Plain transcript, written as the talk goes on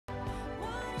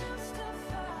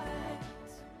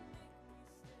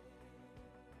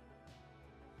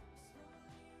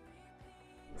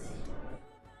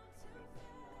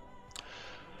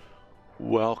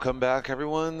Welcome back,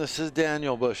 everyone. This is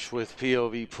Daniel Bush with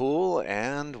POV Pool,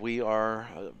 and we are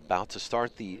about to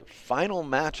start the final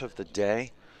match of the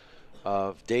day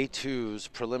of Day 2's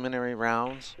preliminary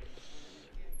rounds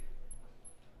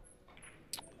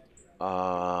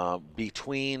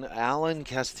between Alan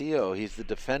Castillo. He's the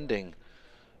defending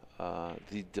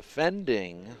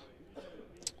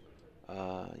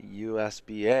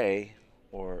USBA,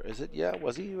 or is it? Yeah,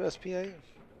 was he USBA?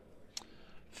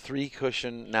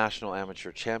 3-cushion national amateur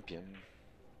champion.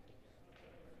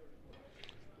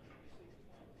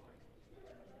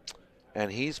 And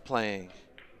he's playing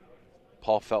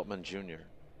Paul FELTMAN Jr.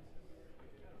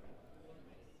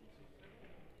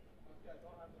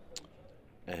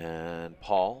 And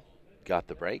Paul got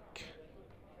the break.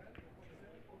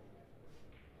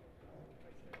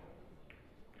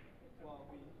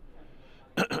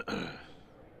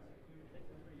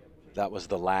 That was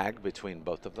the lag between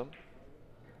both of them.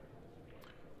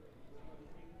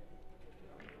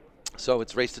 So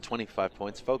it's race to 25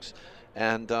 points, folks,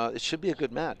 and it should be a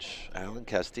good match. Alan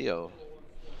Castillo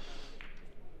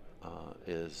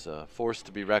is forced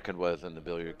to be reckoned with in the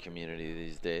billiard community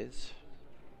these days.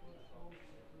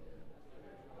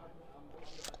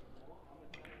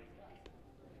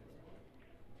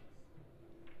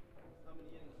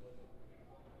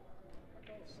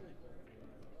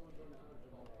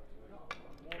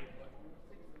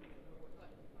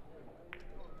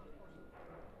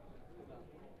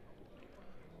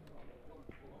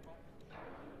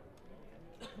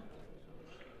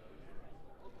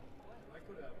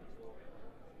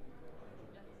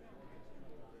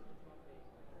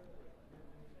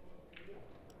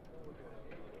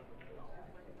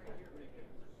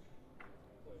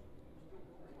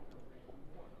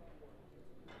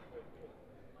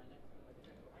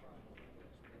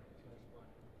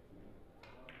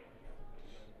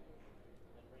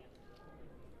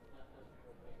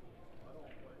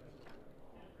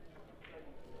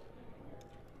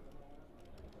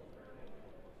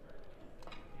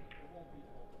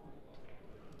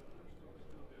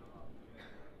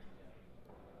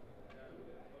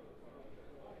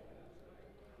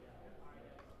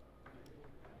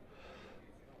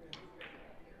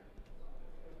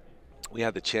 We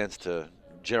had the chance to,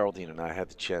 Geraldine and I had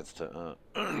the chance to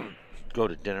go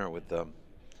to dinner with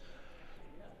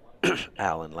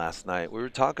Alan last night. We were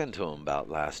talking to him about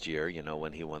last year, you know,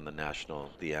 when he won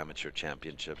the amateur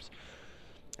championships.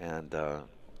 And,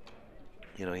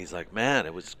 you know, he's like, man,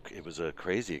 it was a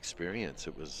crazy experience.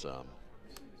 It was,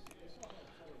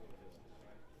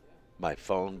 my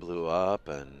phone blew up,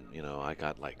 and, you know, I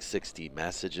got like 60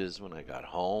 messages when I got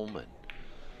home, and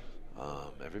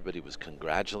everybody was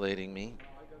congratulating me.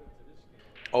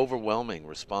 Overwhelming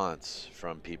response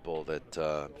from people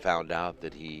that found out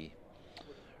that he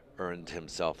earned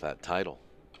himself that title.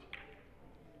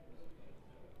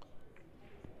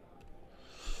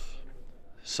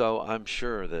 So I'm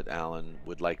sure that Alan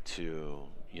would like to,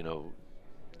 you know,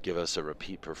 give us a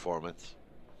repeat performance.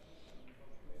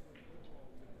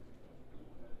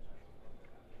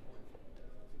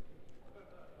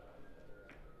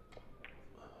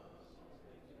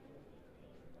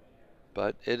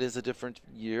 But it is a different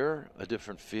year, a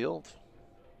different field.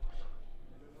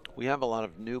 We have a lot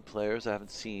of new players I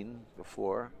haven't seen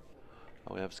before.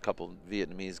 We have a couple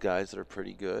Vietnamese guys that are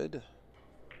pretty good.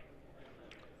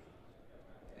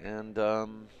 And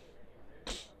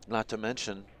not to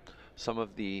mention some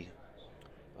of the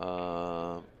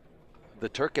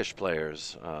Turkish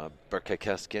players, Berke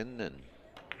Keskin and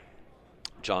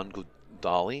John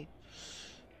Gudali,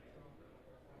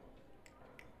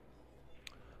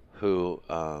 who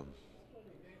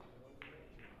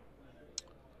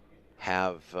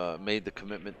have made the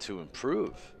commitment to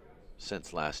improve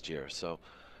since last year. So,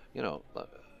 you know,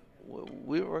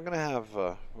 we're gonna have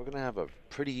a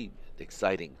pretty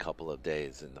exciting couple of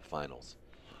days in the finals,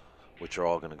 which are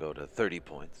all going to go to 30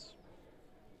 points.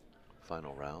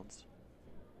 Final rounds.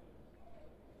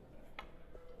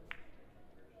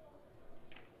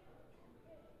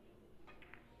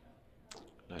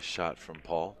 Nice shot from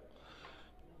Paul.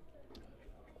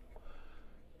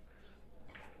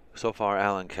 So far,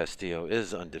 Alan Castillo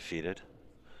is undefeated.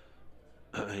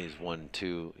 He's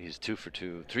 1-2. He's 2 for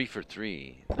 2, 3 for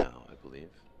 3 now, I believe.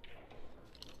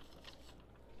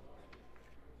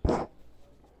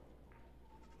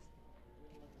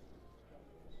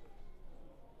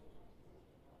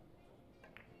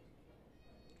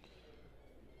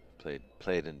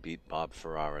 Played and beat Bob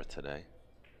Ferrara today.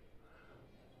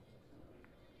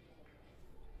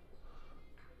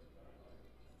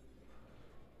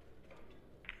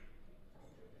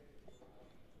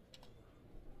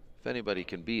 If anybody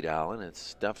can beat Alan,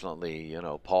 it's definitely, you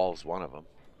know, Paul's one of them.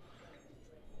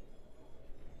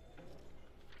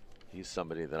 He's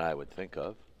somebody that I would think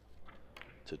of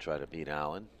to try to beat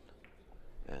Alan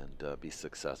and be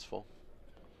successful.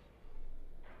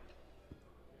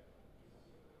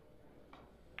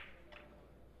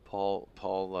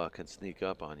 Paul can sneak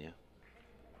up on you.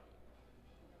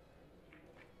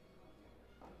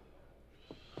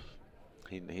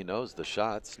 He knows the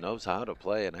shots, knows how to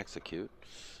play and execute,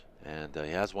 and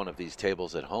he has one of these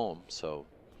tables at home, so,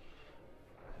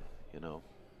 you know,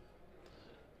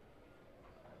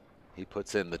 he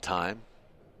puts in the time.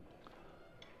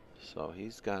 So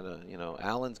he's got to, you know,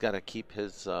 Alan's got to keep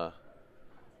his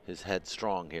head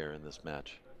strong here in this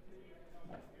match.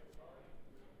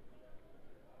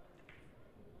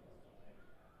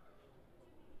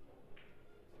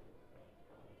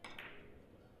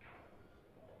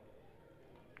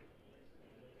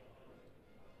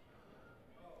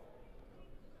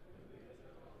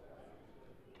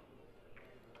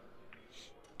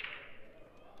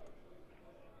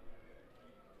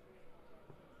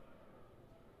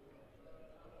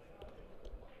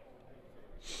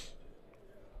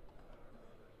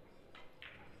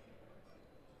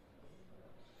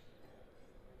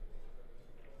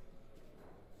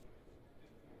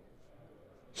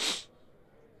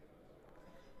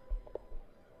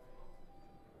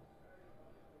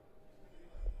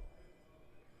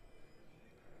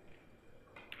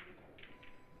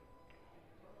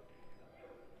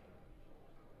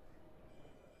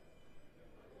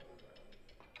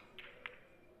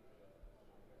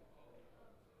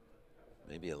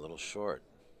 Maybe a little short.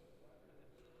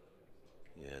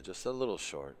 Yeah, just a little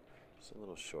short. Just a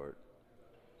little short.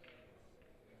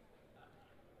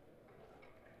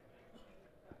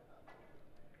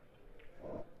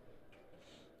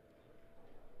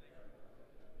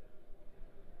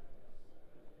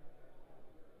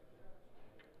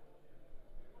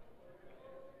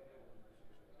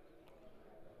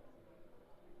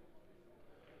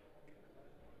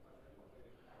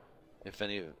 If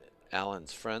any of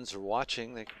Alan's friends are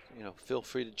watching, they, you know, feel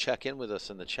free to check in with us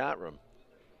in the chat room.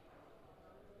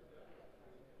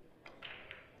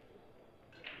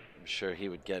 I'm sure he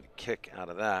would get a kick out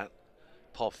of that.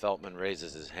 Paul FELTMAN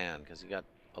raises his hand because he got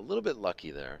a little bit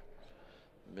lucky there.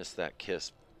 Missed that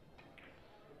kiss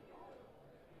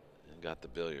and got the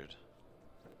billiard.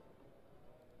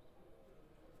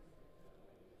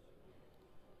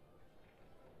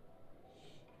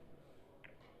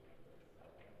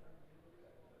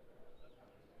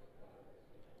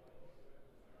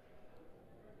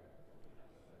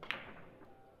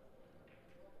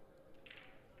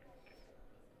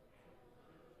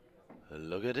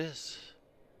 Look at this.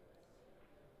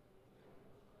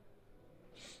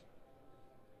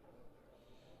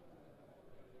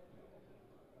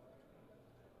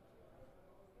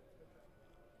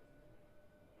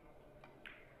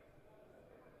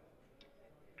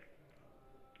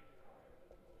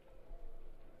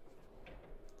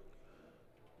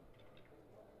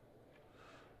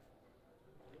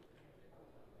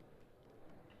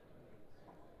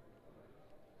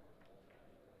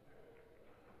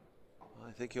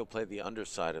 I think he'll play the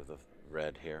underside of the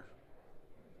red here.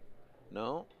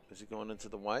 No? Is he going into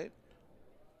the white?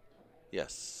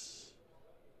 Yes.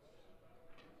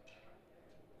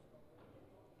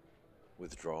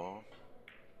 Withdraw.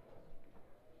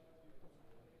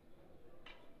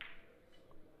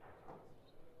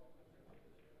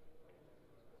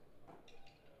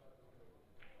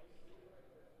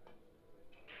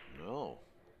 No.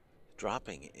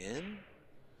 Dropping in?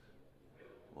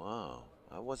 Wow.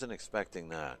 I wasn't expecting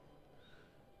that.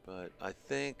 But I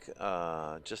think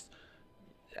just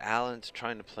Alan's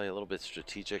trying to play a little bit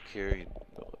strategic here.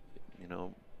 You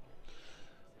know,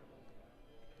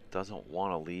 doesn't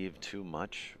want to leave too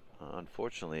much.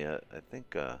 Unfortunately, I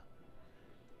think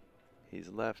he's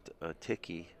left a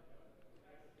ticky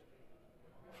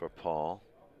for Paul.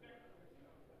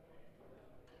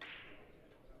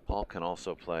 Paul can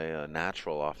also play a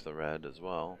natural off the red as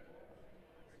well.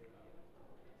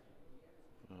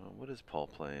 What is Paul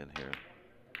playing here?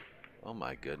 Oh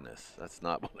my goodness, that's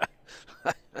not what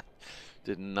I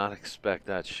did not expect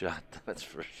that shot, that's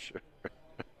for sure.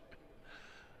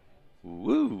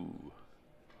 Woo!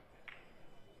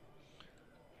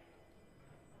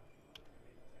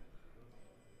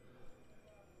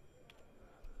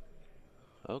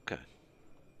 Okay.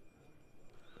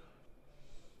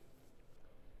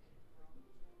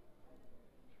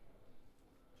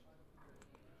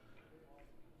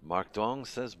 Mark Dong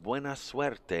says, buena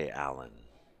suerte, Alan.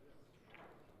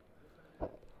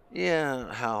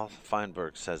 Yeah, Hal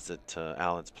Feinberg says that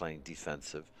Alan's playing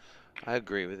defensive. I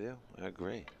agree with you. I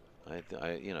agree.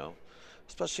 You know,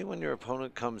 especially when your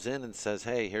opponent comes in and says,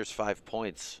 "Hey, here's 5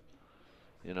 points."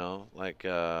 You know, like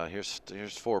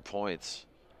here's 4 points.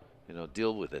 You know,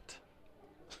 deal with it.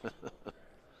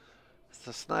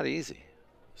 It's not easy.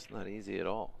 It's not easy at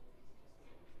all.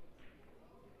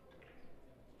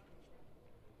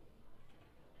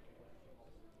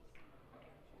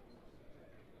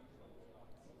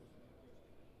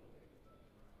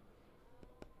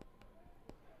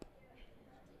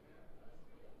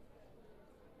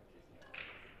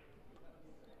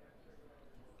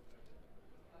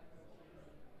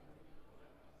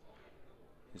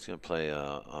 He's going to play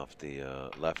off the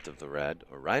left of the red,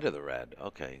 or right of the red.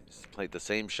 Okay, he's played the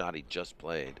same shot he just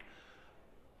played.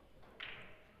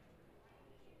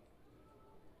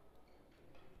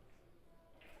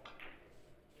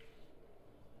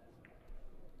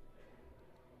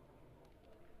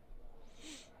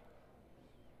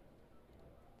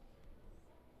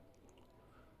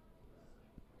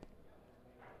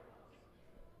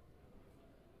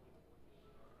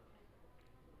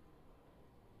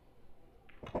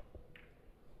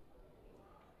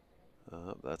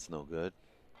 That's no good.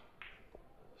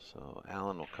 So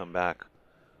Allen will come back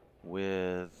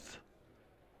with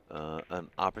an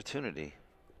opportunity.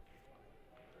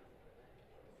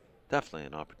 Definitely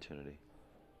an opportunity.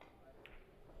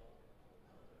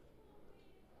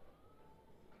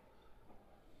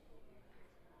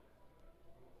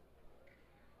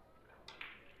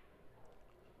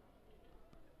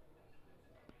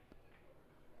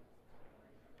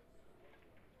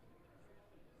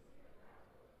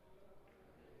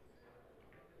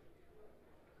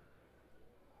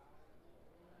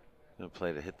 Going to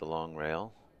play to hit the long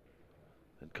rail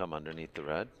and come underneath the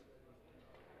red.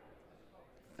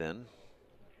 Thin.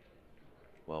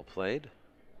 Well played.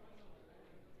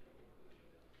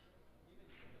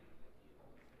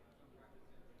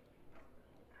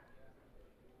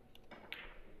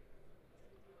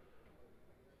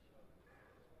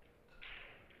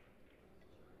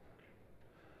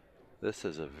 This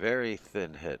is a very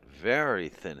thin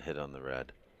hit on the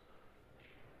red.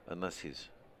 Unless he's,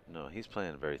 no, he's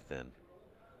playing very thin.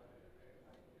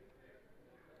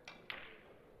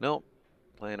 Nope,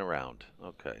 playing around.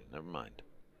 Okay, never mind.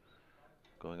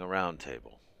 Going around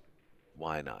table.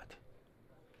 Why not?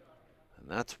 And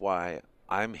that's why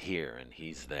I'm here and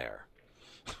he's there.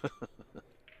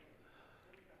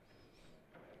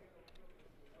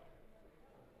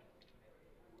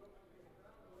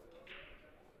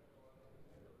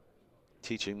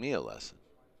 Teaching me a lesson.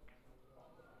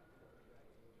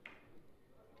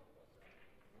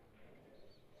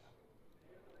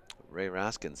 Ray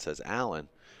Raskin says, Alan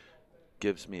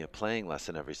gives me a playing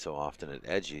lesson every so often at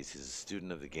Edgy's. He's a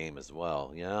student of the game as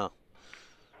well. Yeah.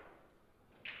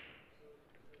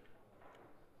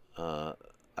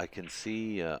 I can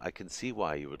see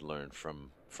why you would learn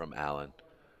from Alan.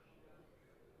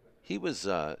 He was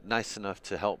nice enough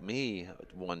to help me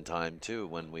one time too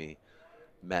when we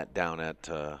met down at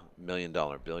 $1 Million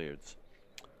Billiards.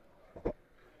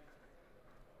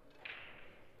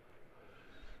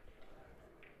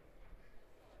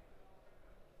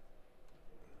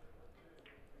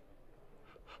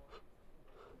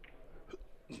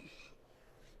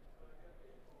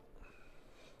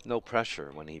 No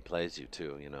pressure when he plays you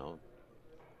too, you know.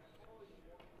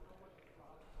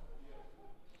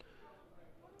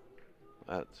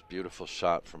 That's a beautiful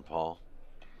shot from Paul.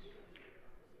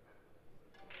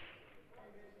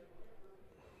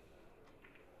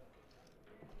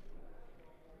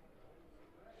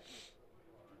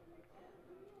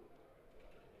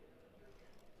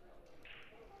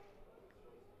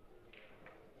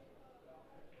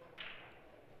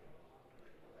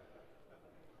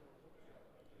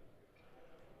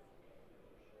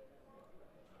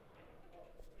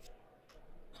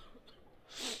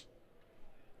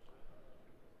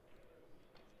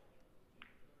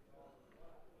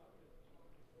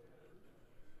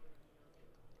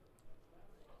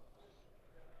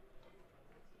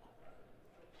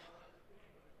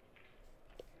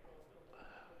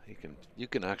 You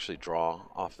can actually draw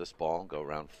off this ball, go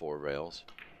around 4 rails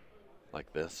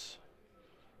like this.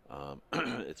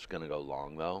 It's going to go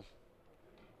long though.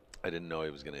 I didn't know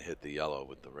he was going to hit the yellow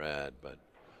with the red, but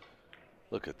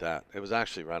look at that. It was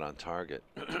actually right on target.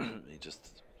 He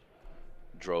just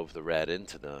drove the red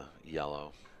into the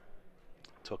yellow.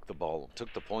 Took the ball,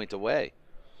 took the point away.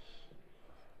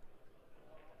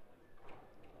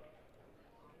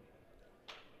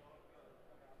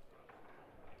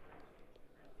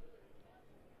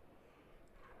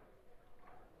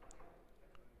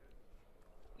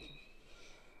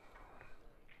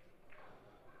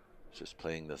 Just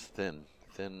playing this thin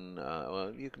thin.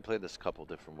 Well, you can play this a couple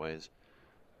different ways.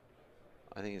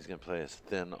 I think he's going to play as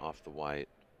thin off the white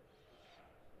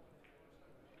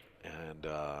and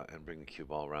bring the cue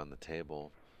ball around the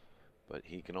table. But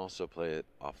he can also play it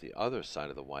off the other side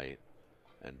of the white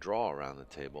and draw around the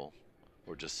table,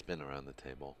 or just spin around the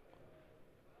table.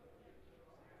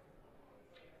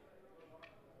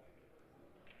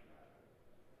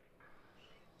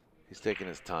 He's taking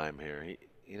his time here.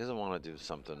 He doesn't want to do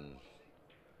something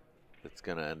that's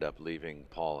going to end up leaving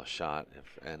Paul a shot,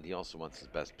 and he also wants his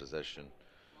best position.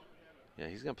 Yeah,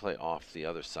 he's going to play off the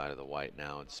other side of the white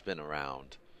now and spin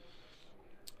around.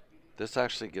 This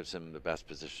actually gives him the best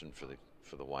position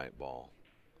for the white ball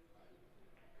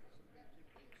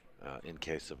in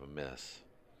case of a miss.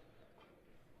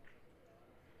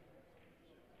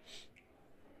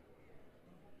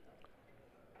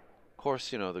 Of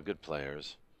course, you know, the good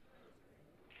players,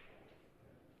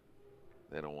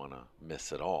 they don't want to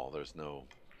miss at all. There's no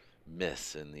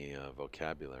miss in the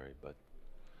vocabulary, but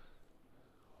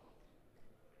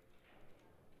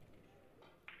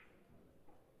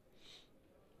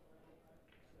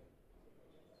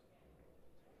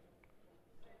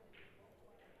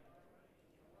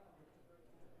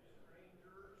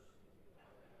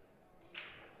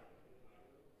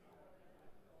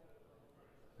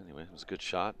anyway, it was a good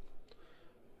shot.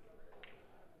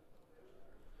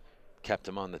 Kept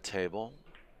him on the table.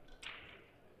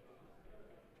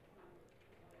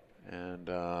 And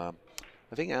I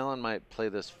think Alan might play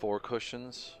this 4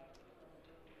 cushions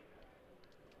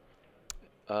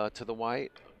to the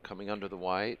white, coming under the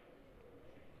white.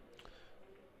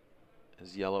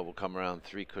 His yellow will come around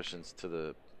 3 cushions to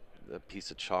the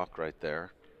piece of chalk right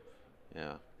there.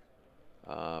 Yeah.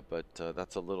 But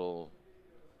that's a little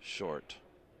short.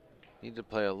 Need to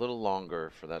play a little longer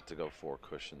for that to go 4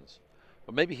 cushions.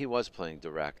 But maybe he was playing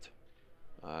direct.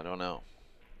 I don't know.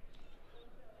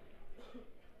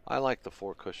 I like the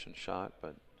 4 cushion shot,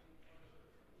 but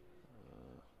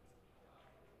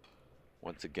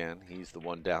once again, he's the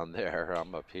one down there.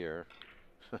 I'm up here.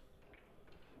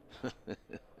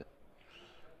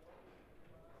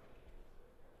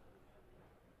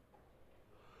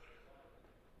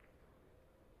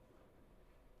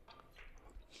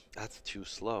 That's too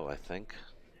slow, I think.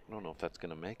 I don't know if that's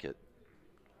going to make it.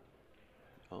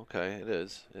 Okay, it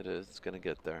is. It is. It's going to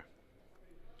get there.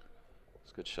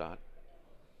 It's a good shot.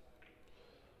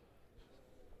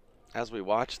 As we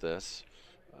watch this,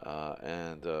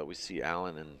 and we see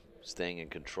Alan staying in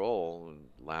control in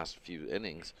the last few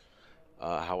innings.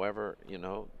 However, you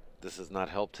know, this has not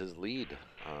helped his lead,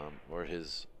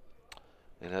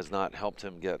 it has not helped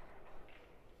him get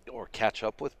or catch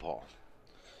up with Paul.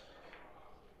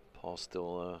 Paul's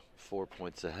still 4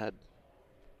 points ahead.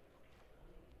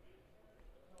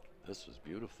 This was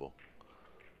beautiful.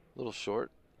 A little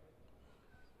short.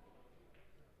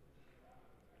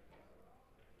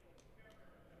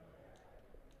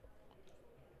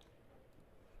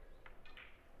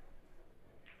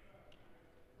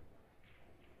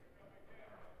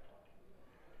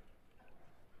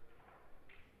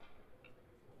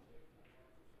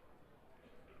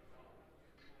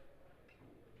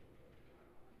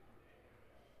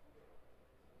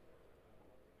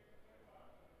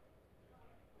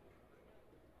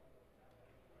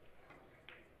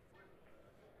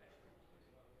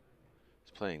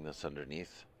 Playing this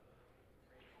underneath.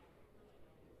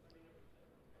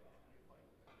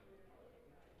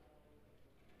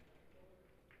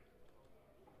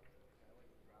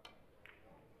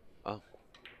 Oh.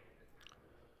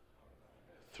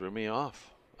 Threw me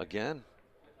off again.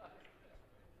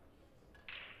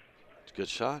 Good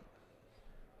shot.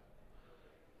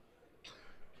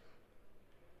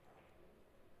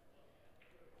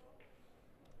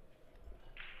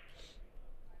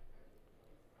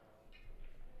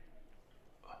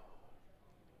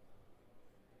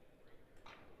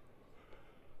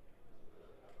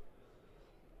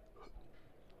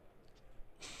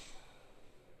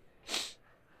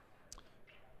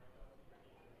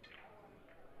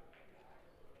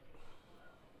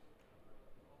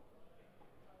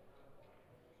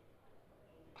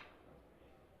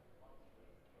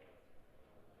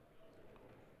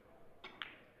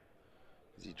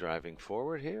 Is he driving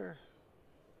forward here?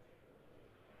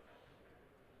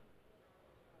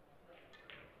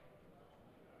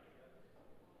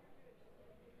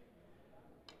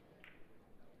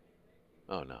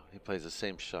 Oh no, he plays the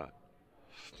same shot.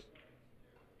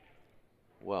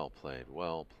 Well played,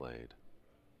 well played.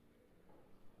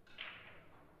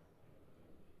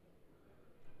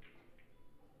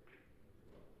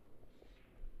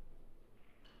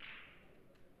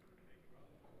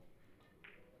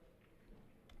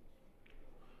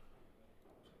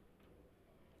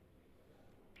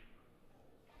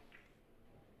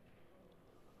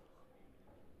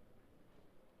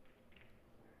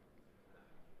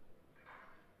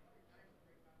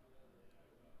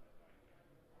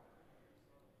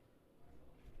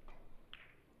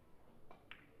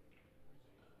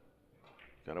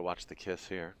 Gotta watch the kiss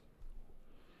here.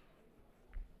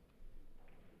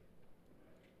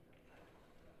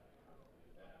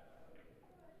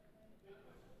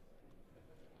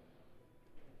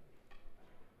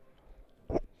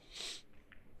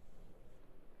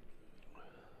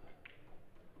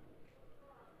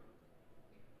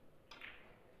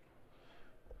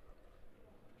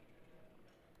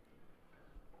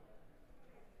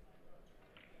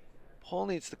 Paul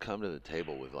needs to come to the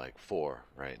table with like 4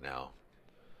 right now.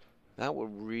 That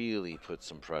would really put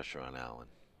some pressure on Alan.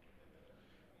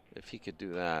 If he could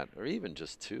do that, or even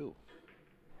just 2.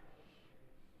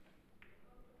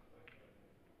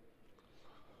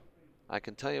 I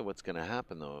can tell you what's going to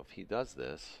happen though if he does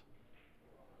this.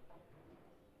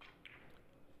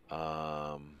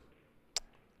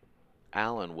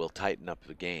 Alan will tighten up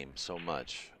the game so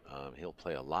much. He'll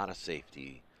play a lot of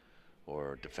safety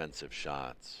or defensive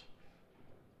shots.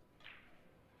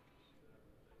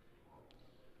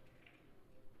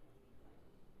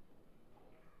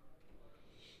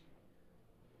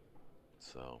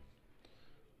 So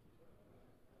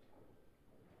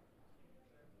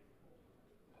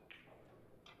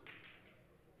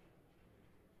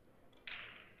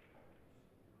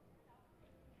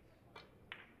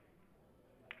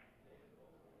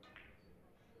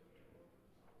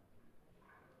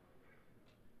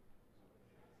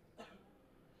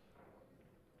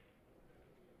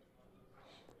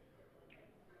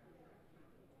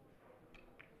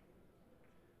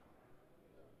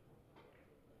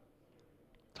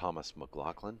Thomas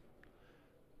McLaughlin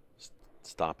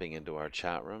stopping into our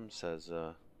chat room says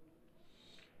to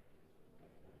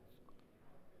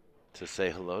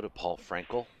say hello to Paul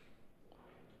Frankel,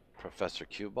 Professor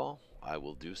Cueball. I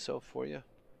will do so for you.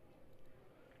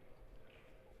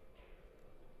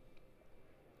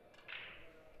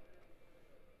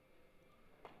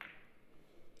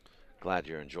 Glad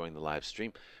you're enjoying the live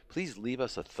stream. Please leave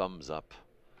us a thumbs up.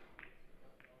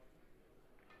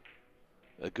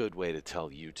 A good way to tell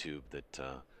YouTube that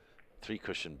 3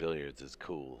 Cushion Billiards is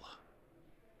cool.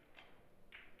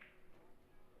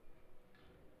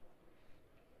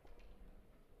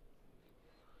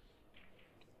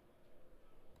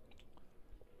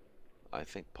 I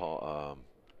think I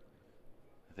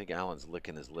think Alan's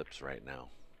licking his lips right now.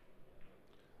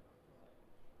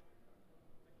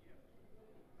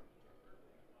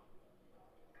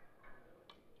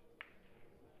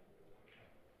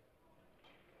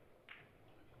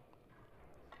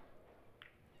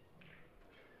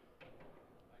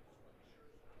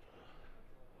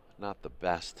 Not the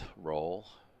best roll.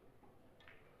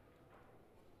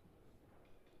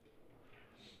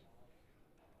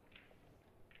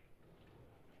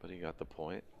 But he got the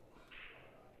point.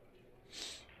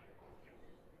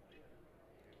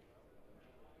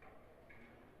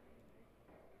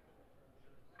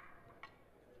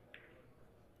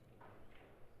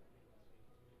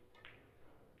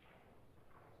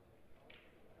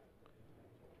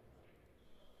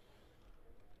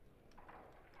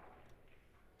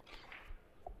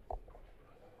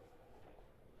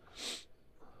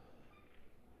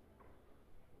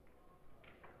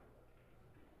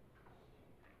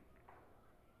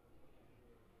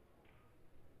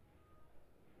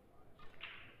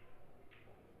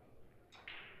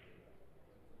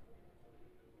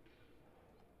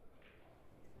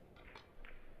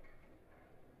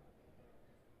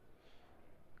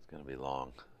 Gonna be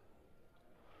long.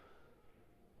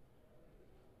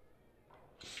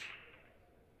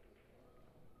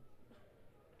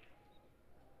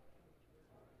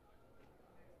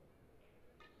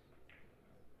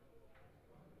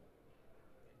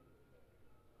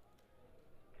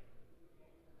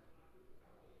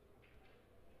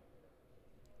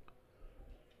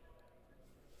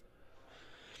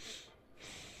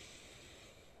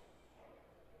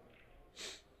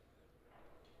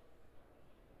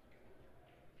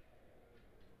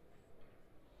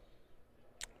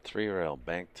 Three rail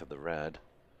bank to the red.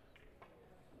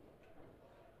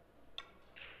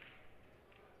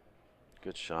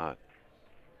 Good shot.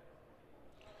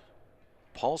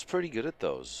 Paul's pretty good at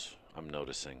those, I'm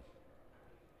noticing.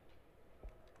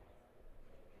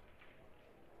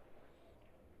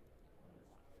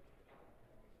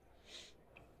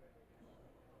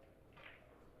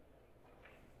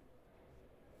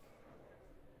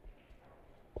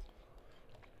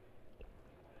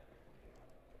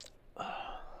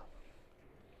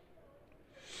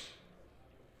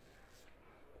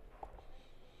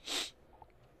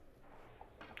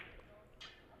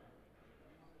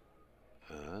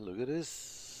 Look at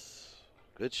this.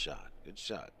 Good shot. Good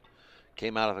shot.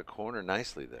 Came out of the corner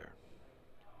nicely there.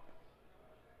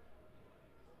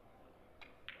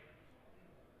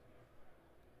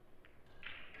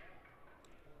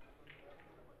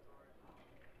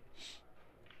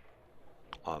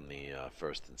 on the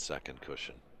first and second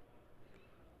cushion.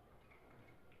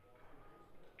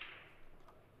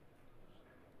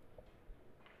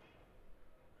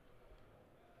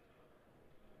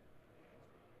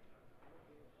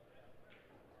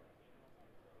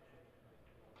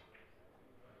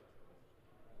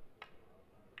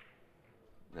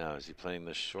 Now, is he playing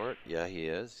this short? Yeah, he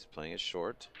is. He's playing it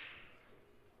short.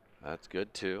 That's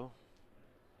good, too.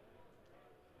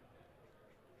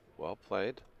 Well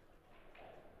played.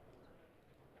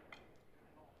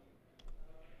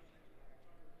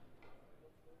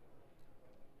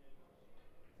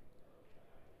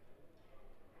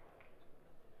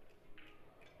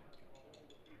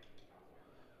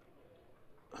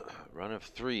 Run of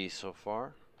 3 so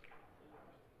far.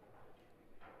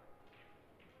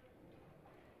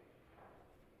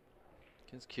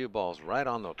 His cue ball's right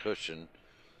on the cushion.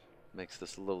 Makes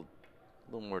this a little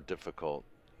more difficult.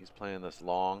 He's playing this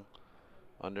long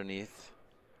underneath,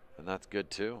 and that's good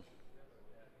too.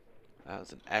 That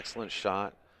was an excellent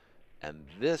shot, and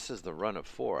this is the run of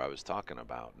 4 I was talking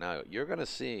about. Now you're gonna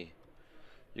see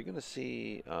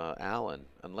Allen,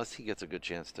 unless he gets a good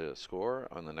chance to score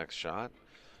on the next shot.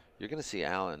 You're gonna see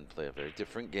Allen play a very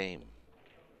different game.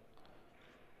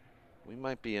 We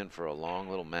might be in for a long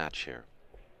little match here.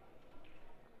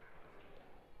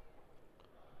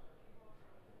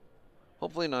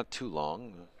 Hopefully not too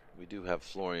long. We do have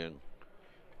Florian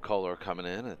Kohler coming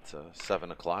in at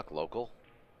 7 o'clock local,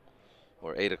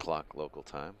 or 8 o'clock local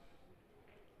time.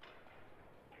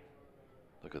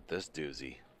 Look at this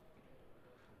doozy.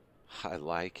 I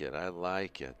like it. I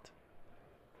like it.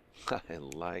 I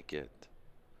like it.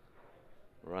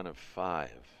 Run of 5.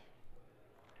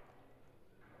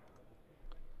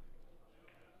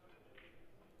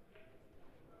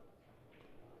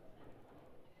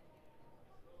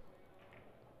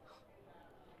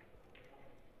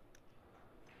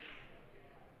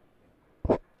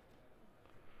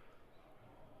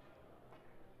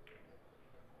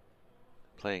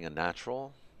 Playing a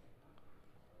natural.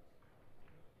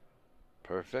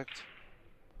 Perfect.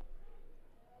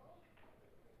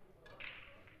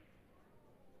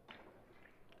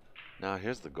 Now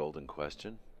here's the golden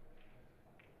question.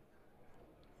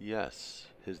 Yes,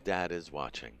 his dad is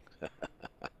watching.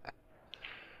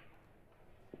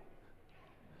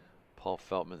 Paul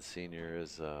FELTMAN Sr.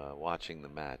 is watching the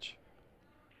match.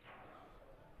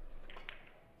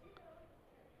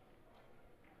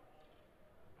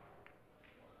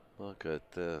 Look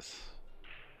at this.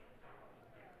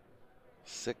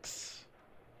 6.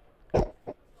 This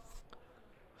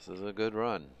is a good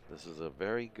run. This is a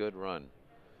very good run.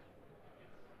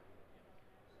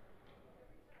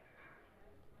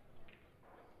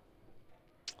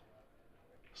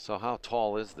 So how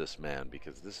tall is this man?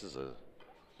 Because this is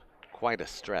quite a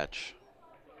stretch.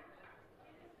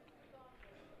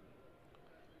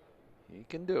 He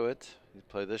can do it. You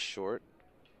play this short.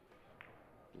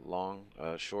 Long,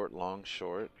 short, long,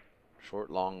 short.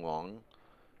 Short, long, long.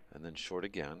 And then short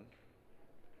again.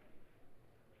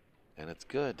 And it's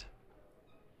good.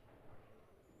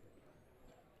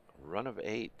 Run of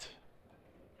 8.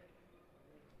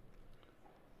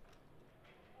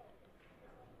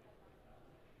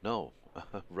 No,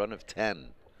 run of 10.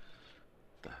 What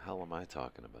the hell am I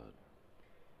talking about?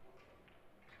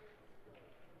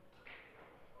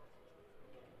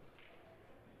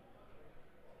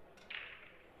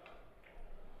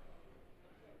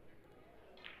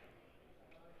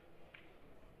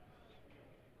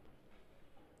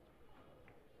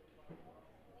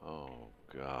 Oh,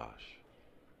 gosh.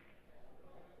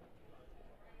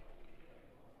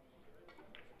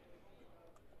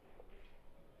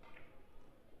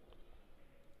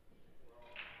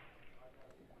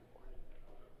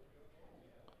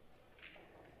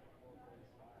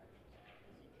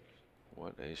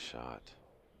 What a shot.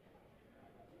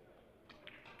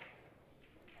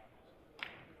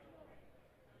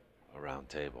 A round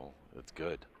table. It's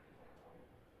good.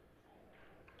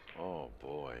 Oh,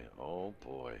 boy. Oh,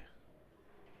 boy.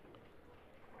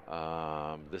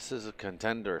 This is a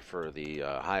contender for the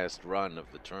highest run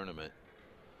of the tournament.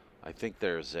 I think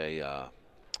there's a...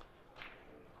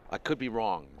 I could be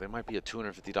wrong. There might be a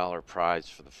 $250 prize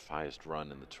for the highest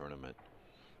run in the tournament.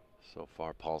 So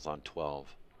far, Paul's on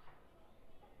 12.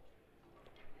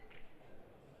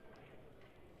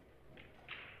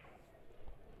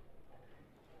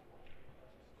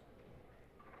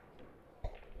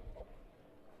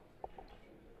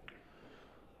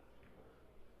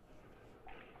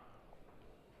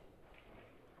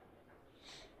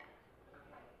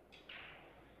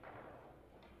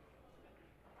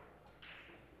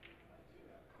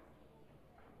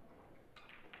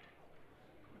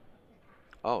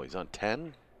 Oh, he's on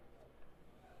 10?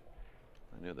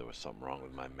 I knew there was something wrong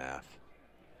with my math.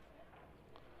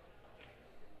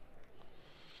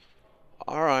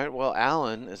 All right, well,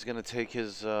 Alan is going to take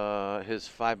his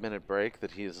 5-minute break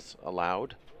that he's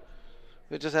allowed.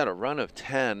 We just had a run of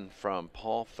 10 from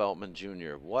Paul FELTMAN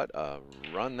Jr. What a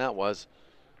run that was.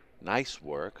 Nice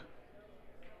work.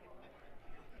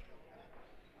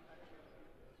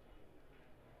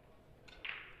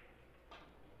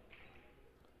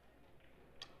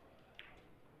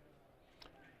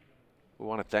 We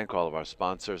want to thank all of our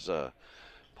sponsors.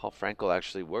 Paul Frankel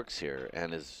actually works here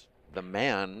and is the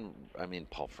man. I mean,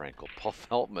 Paul Frankel, Paul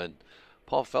FELTMAN.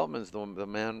 Paul FELTMAN's the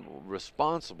man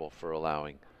responsible for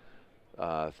allowing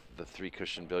the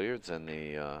 3-cushion billiards and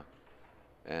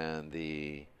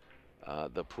the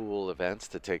pool events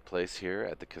to take place here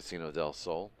at the Casino del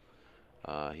Sol.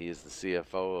 He is the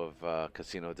CFO of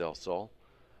Casino del Sol,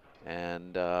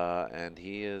 and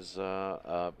he is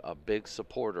a big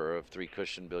supporter of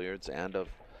 3-cushion billiards and of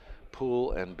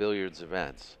pool and billiards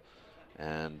events.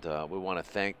 And we want to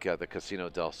thank the Casino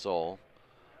del Sol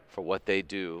for what they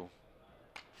do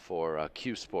for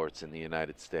Q Sports in the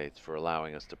United States, for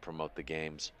allowing us to promote the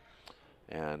games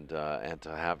and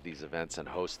to have these events and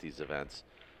host these events.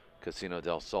 Casino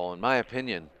del Sol, in my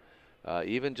opinion,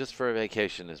 even just for a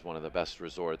vacation, is one of the best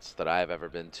resorts that I've ever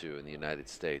been to in the United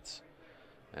States,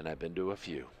 and I've been to a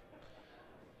few.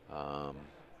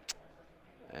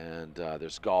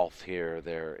 There's golf here.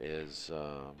 There's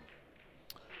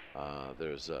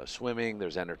swimming.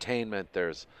 There's entertainment.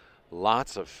 There's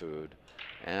lots of food,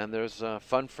 and there's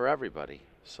fun for everybody.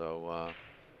 So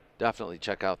definitely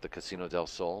check out the Casino del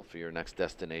Sol for your next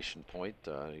destination point,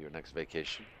 your next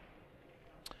vacation.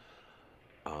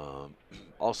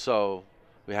 Also,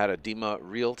 we had Adima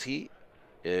Realty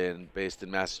based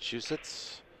in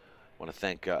Massachusetts. I want to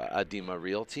thank Adima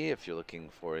Realty if you're looking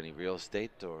for any real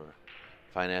estate or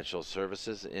financial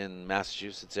services in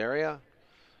Massachusetts area,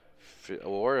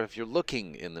 or if you're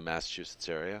looking in the Massachusetts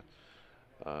area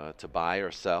to buy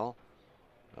or sell,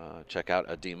 check out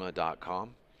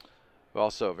adima.com. We're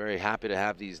also very happy to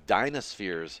have these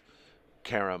Dynaspheres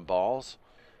carom balls.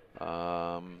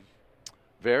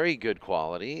 Very good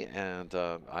quality, and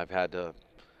I've had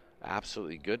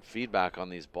absolutely good feedback on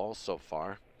these balls so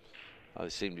far. They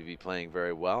seem to be playing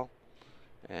very well.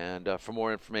 And for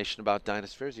more information about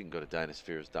Dynaspheres, you can go to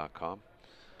dynaspheres.com.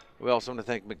 We also want to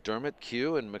thank McDermott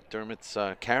Q and McDermott's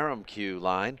Carom Q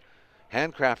line.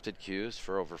 Handcrafted cues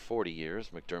for over 40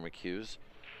 years. McDermott Qs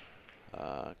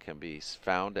can be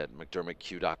found at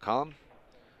mcdermottq.com.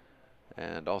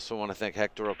 And also want to thank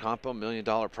Hector Ocampo, $1 Million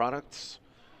Products.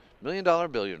 $1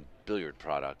 Million Billiard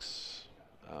Products,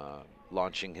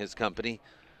 launching his company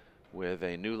with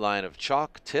a new line of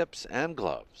chalk, tips, and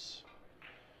gloves.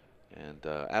 And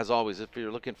as always, if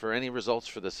you're looking for any results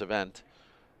for this event,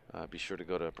 be sure to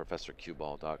go to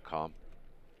ProfessorQBall.com.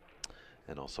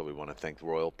 And also we want to thank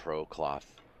Royal Pro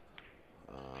Cloth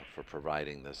for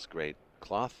providing this great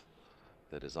cloth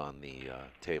that is on the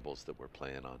tables that we're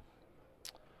playing on.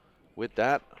 With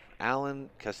that, Alan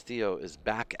Castillo is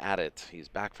back at it. He's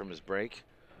back from his break.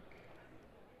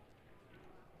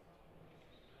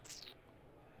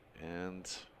 And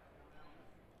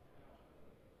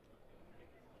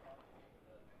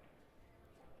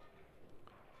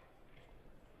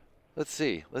let's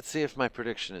see if my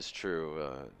prediction is true.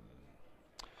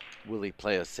 Will he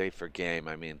play a safer game?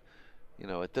 I mean, you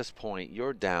know, at this point,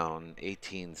 you're down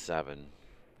 18-7.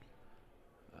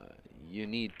 You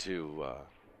need to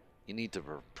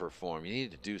perform. You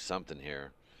need to do something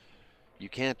here. You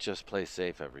can't just play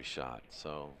safe every shot.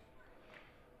 So,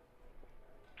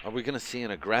 are we going to see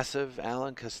an aggressive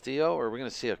Alan Castillo, or are we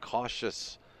going to see a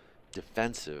cautious,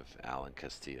 defensive Alan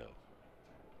Castillo?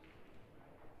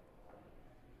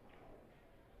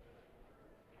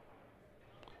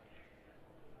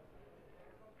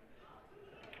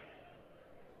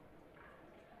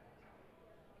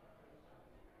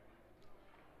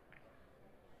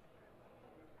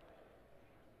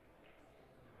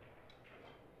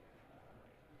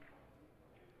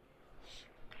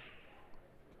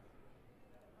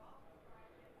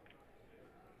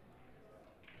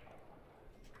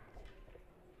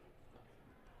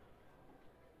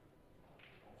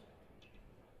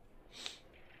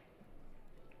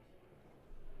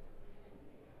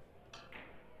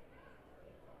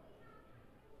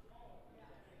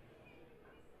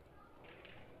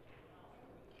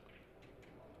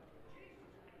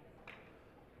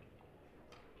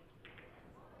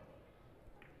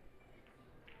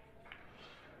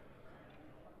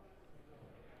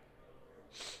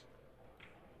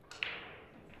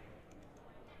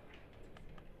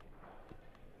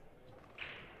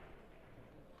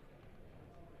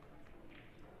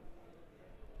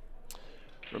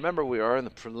 Remember, we are in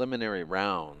the preliminary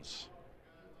rounds.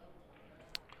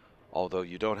 Although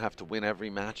you don't have to win every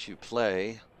match you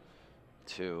play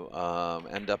to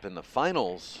end up in the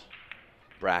finals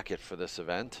bracket for this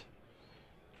event.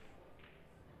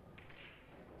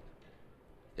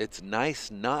 It's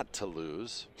nice not to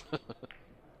lose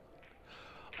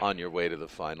on your way to the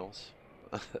finals.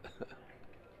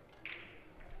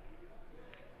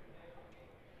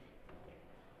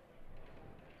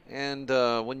 And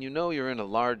when you know you're in a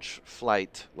large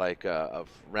flight, like a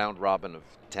round robin of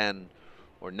 10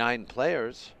 or 9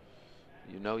 players,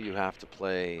 you know you have to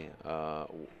play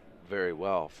very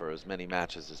well for as many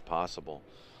matches as possible.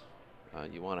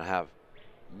 You want to have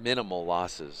minimal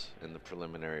losses in the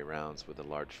preliminary rounds with a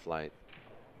large flight.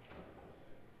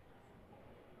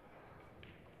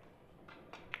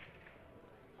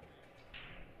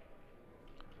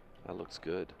 That looks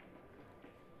good.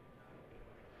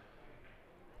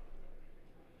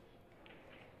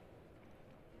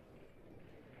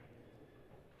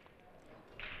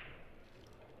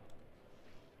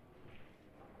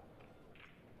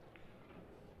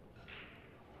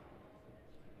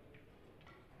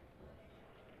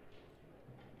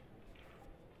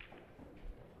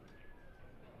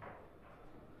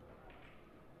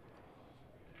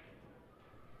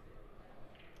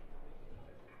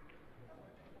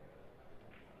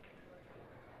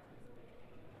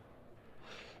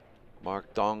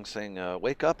 Mark Dong saying,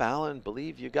 wake up, Alan,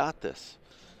 believe you got this.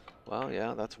 Well,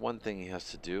 yeah, that's one thing he has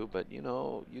to do, but you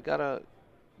know, you gotta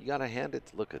hand it.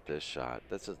 Look at this shot.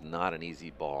 This is not an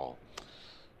easy ball,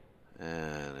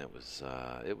 and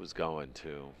it was going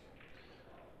to.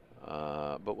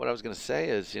 But what I was gonna say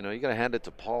is, you know, you gotta hand it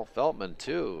to Paul FELTMAN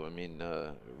too. I mean,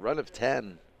 run of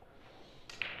 10.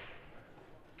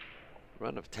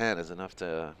 Run of 10 is enough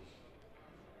to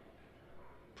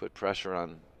put pressure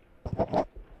on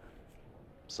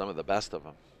some of the best of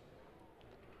them.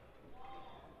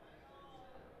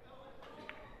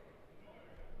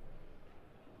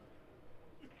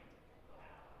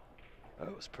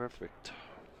 That was perfect.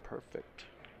 Perfect.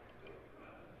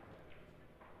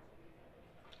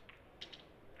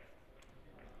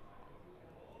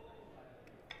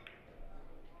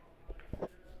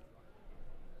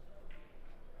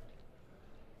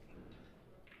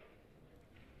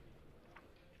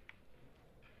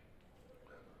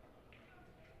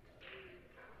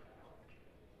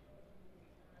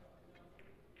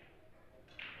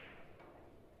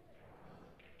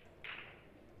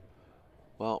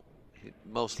 Well,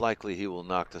 most likely he will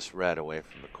knock this red away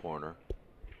from the corner.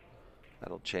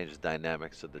 That'll change the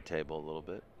dynamics of the table a little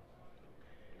bit.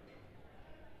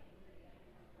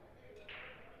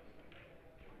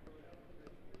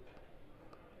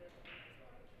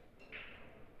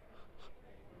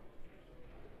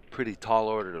 Pretty tall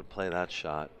order to play that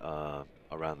shot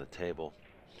around the table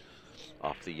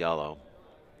off the yellow.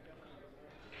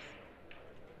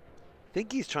 I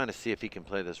think he's trying to see if he can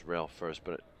play this rail first,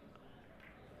 but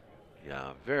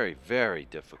yeah, very, very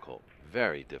difficult.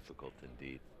 Very difficult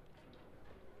indeed.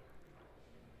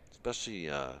 Especially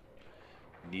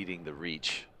needing the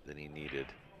reach that he needed.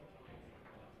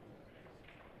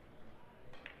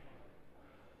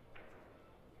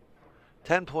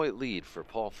 Ten-point lead for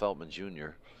Paul FELTMAN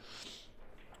Jr.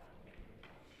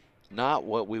 Not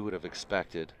what we would have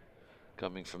expected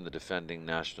coming from the defending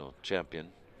national champion.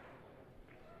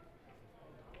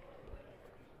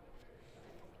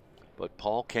 But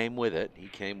Paul came with it. He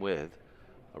came with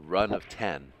a run of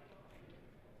 10.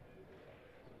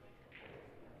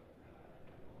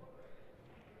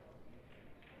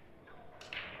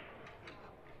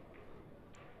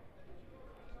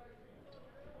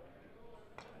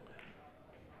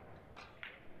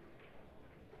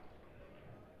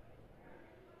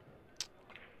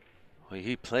 Well,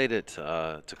 he played it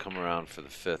to come around for the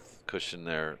 5th cushion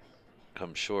there,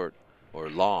 come short or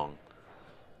long.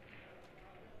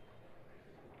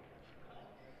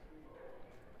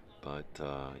 But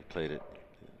he played it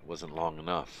wasn't long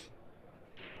enough,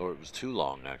 or it was too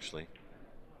long actually.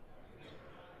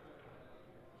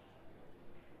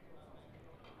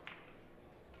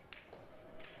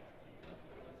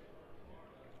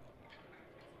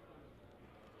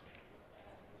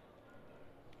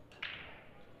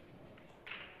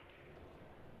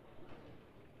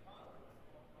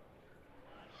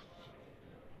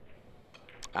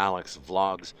 Alex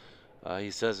Vlogs, he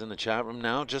says in the chat room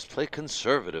now, just play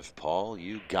conservative, Paul.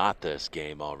 You got this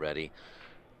game already.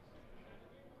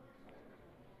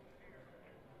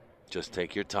 Just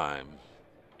take your time.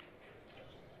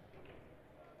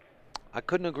 I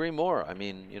couldn't agree more. I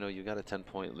mean, you know, you got a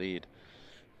 10-point lead.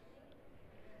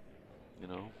 You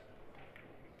know,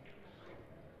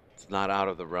 It's not out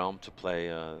of the realm to play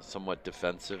a somewhat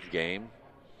defensive game.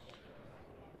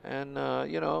 And,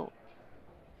 you know,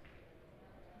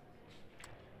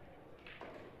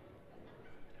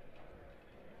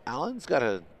 Alan's got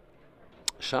a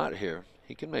shot here.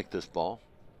 He can make this ball.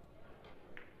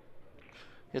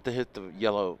 You have to hit the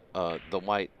yellow, the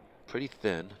white pretty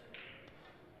thin.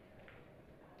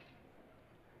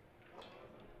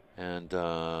 And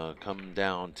come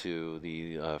down to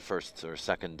the first or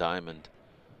second diamond.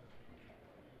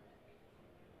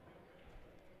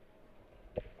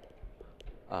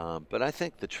 But I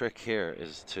think the trick here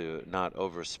is to not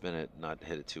overspin it, not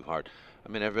hit it too hard. I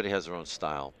mean, everybody has their own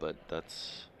style, but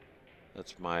that's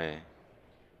my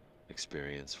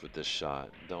experience with this shot.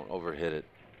 Don't overhit it.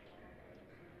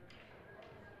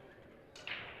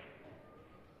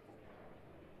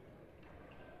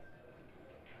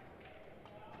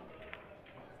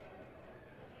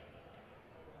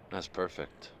 That's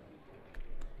perfect.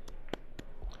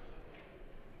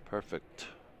 Perfect.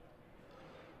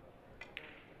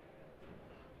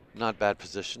 Not bad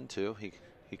position too. He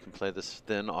can play this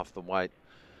thin off the white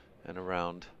and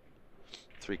around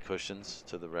 3 cushions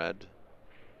to the red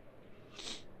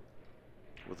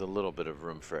with a little bit of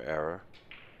room for error.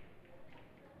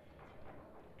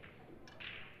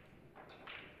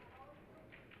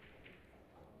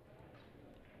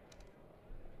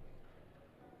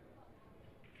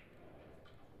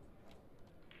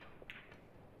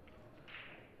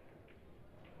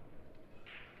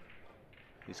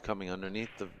 He's coming underneath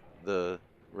the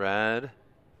red.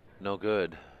 No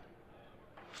good.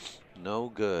 No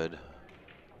good.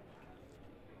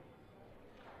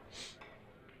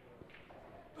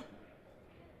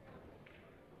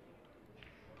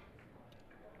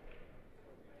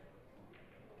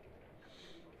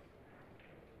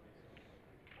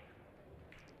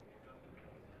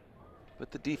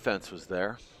 But the defense was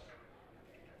there.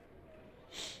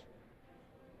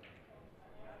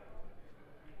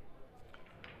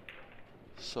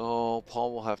 So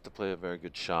Paul will have to play a very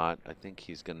good shot. I think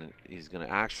he's gonna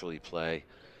actually play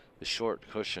the short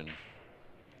cushion.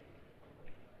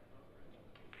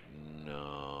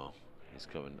 No, he's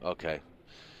coming. Okay,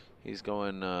 he's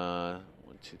going 1,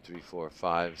 2, 3, 4,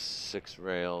 5, 6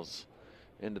 rails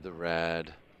into the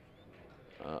red,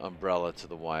 umbrella to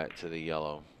the white to the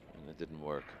yellow, and it didn't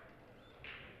work.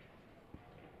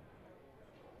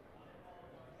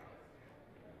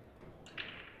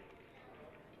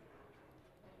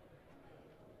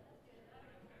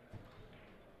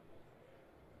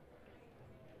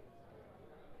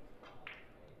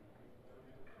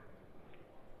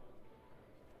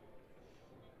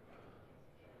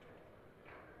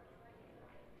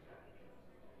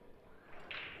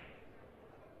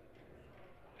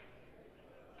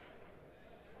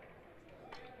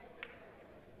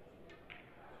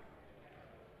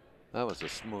 That was a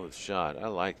smooth shot. I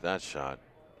like that shot.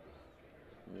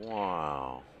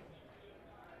 Wow.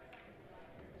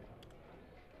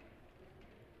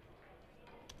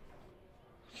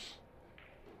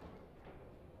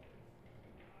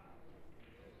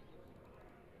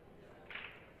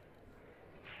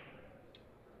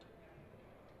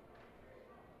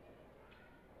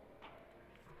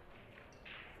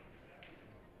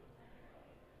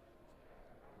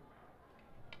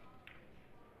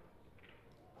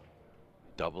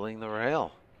 Doubling the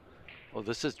rail. Oh,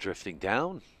 this is drifting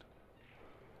down.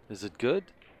 Is it good?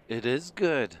 It is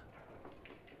good.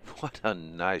 What a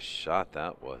nice shot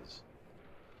that was.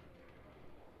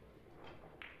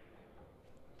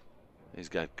 He's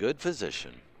got good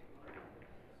position.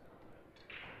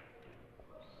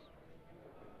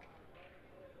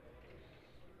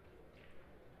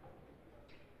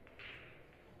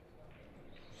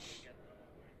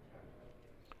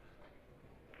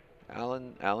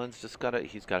 Alan's just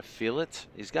he's got to feel it.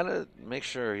 He's got to make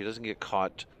sure he doesn't get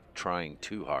caught trying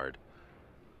too hard.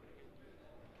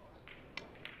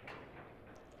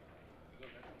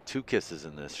 2 kisses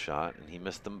in this shot, and he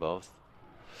missed them both.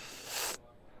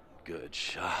 Good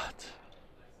shot.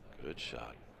 Good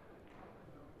shot.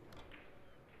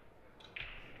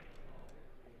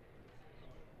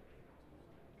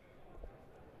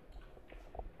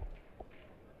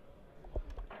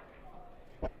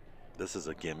 This is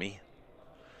a gimme.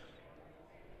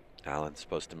 Alan's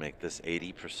supposed to make this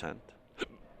 80%.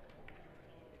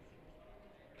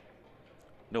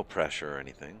 No pressure or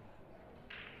anything.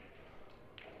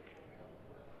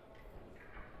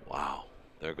 Wow,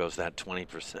 there goes that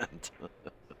 20%.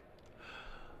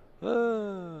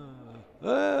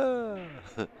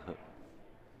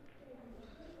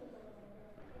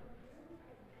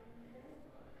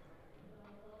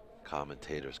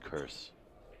 Commentator's curse.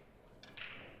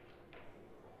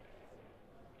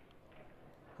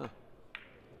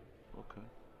 Okay.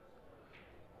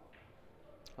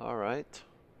 All right.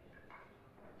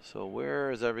 So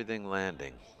where is everything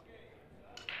landing?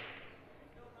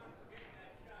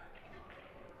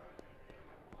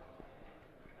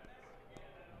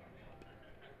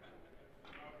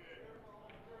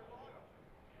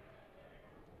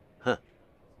 Huh.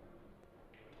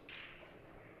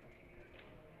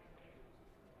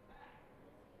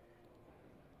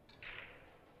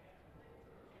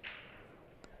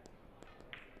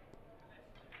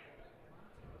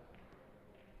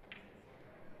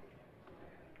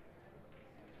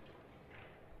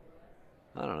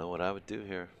 I don't know what I would do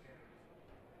here.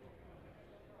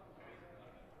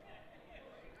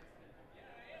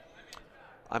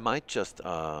 I might just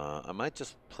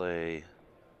play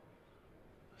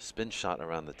spin shot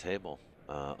around the table,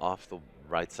 off the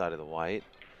right side of the white,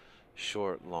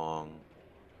 short, long,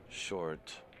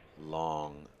 short,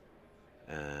 long,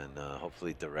 and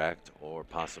hopefully direct or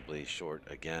possibly short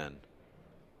again.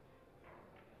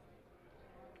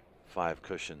 5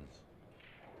 cushions.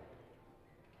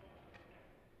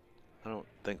 I don't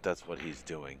think that's what he's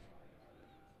doing.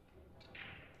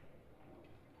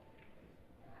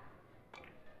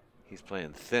 He's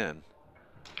playing thin.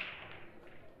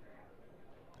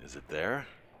 Is it there?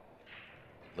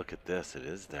 Look at this, it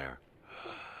is there.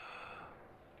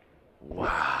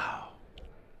 Wow.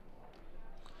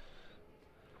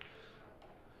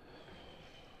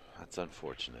 That's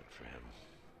unfortunate for him.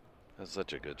 That's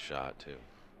such a good shot, too.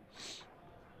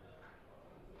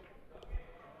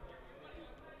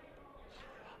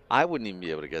 I wouldn't even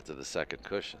be able to get to the second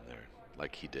cushion there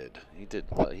like he did. He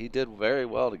did very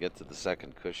well to get to the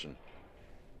second cushion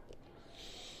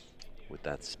with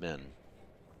that spin.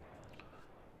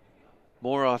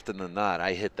 More often than not,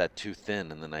 I hit that too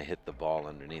thin, and then I hit the ball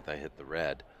underneath. I hit the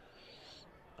red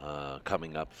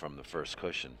coming up from the first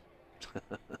cushion.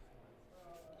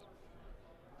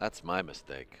 That's my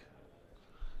mistake,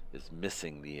 is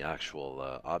missing the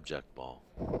actual object ball.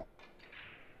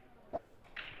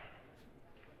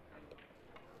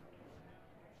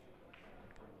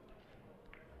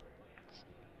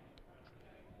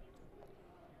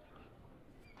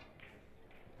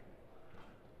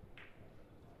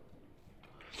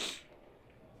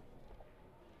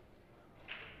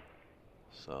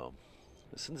 So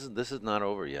this is not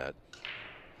over yet.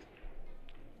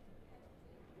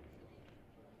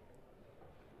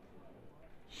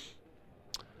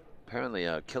 Apparently,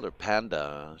 Killer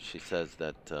Panda, she says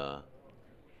that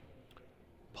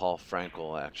Paul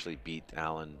Frankel actually beat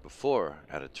Allen before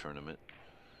at a tournament.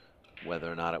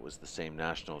 Whether or not it was the same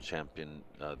national champion,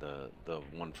 the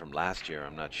one from last year,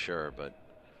 I'm not sure, but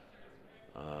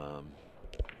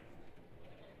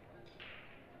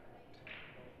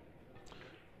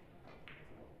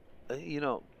you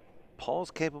know,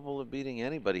 Paul's capable of beating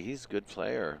anybody. He's a good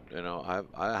player. You know,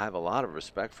 I have a lot of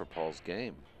respect for Paul's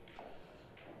game.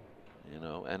 You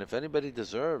know, and if anybody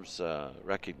deserves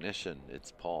recognition,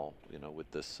 it's Paul. You know,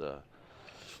 with this,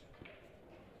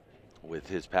 with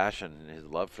his passion and his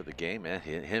love for the game, and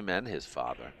him and his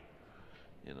father.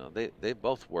 You know, they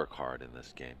both work hard in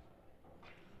this game.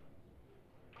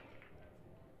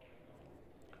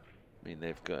 I mean,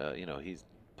 they've got, you know,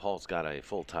 Paul's got a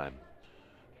full-time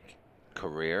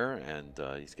career, and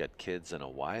he's got kids and a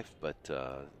wife, but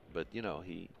you know,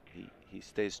 he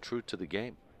stays true to the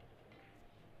game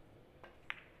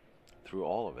through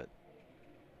all of it.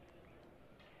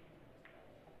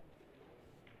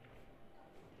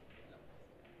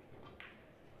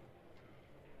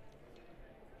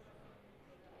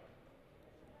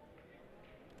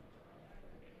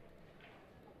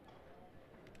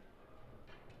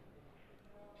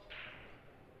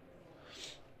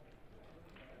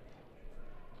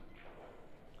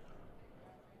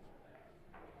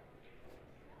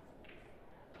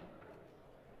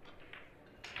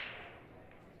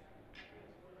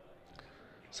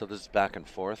 So this is back and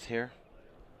forth here,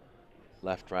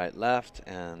 left, right, left,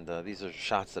 and these are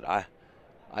shots that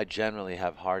I generally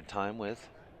have hard time with,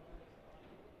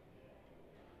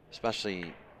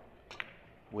 especially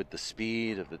with the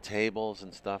speed of the tables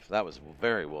and stuff. That was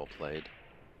very well played.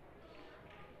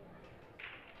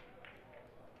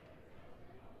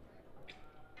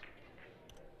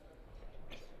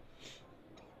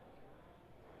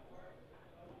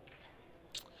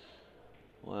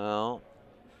 Well,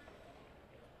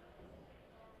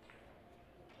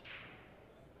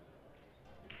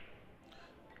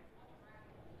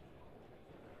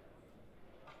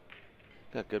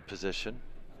 got good position.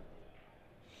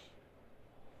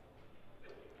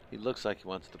 He looks like he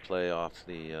wants to play off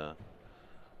the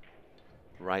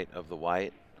right of the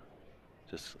white,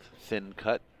 just thin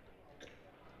cut.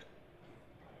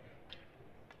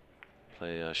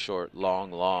 Play a short,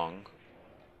 long, long.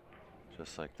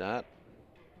 Just like that.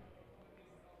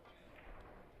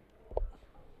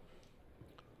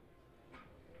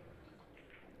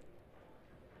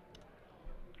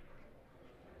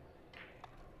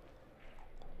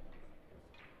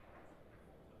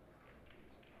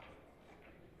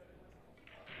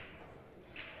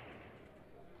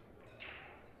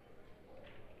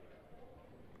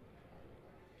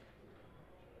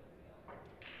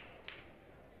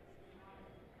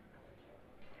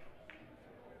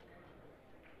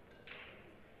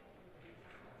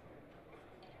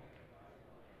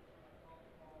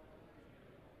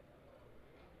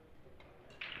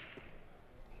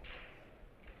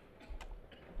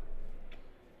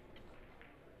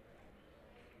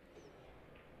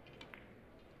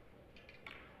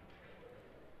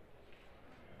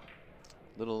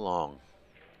 Little long.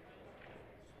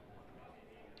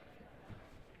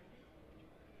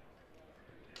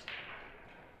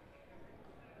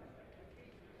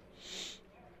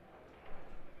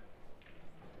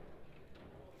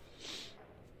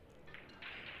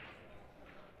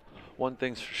 One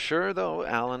thing's for sure, though,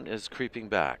 Alan is creeping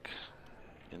back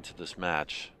into this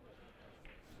match.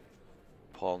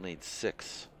 Paul needs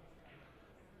 6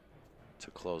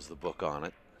 to close the book on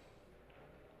it.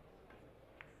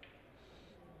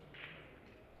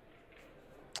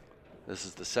 This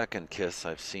is the second kiss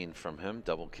I've seen from him,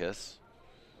 double kiss.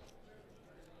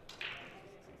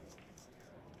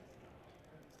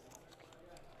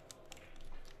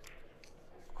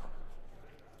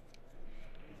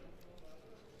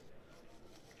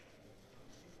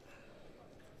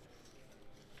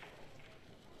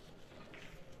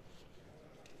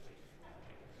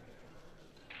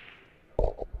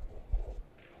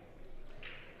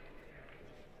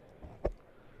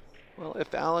 Well,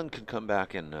 if Alan can come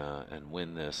back and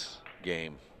win this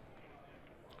game,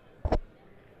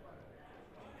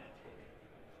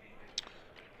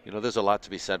 you know, there's a lot to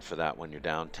be said for that when you're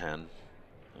down 10.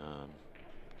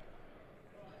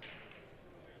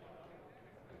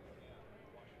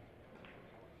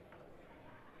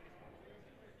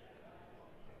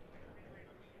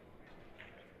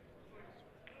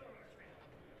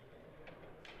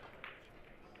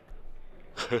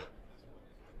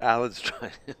 Alan's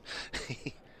trying.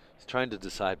 He's trying to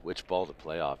decide which ball to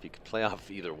play off. He could play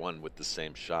off either one with the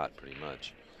same shot, pretty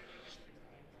much.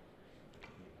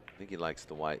 I think he likes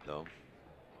the white, though.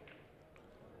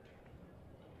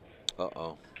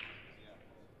 Uh-oh.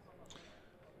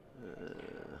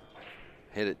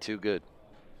 Hit it too good.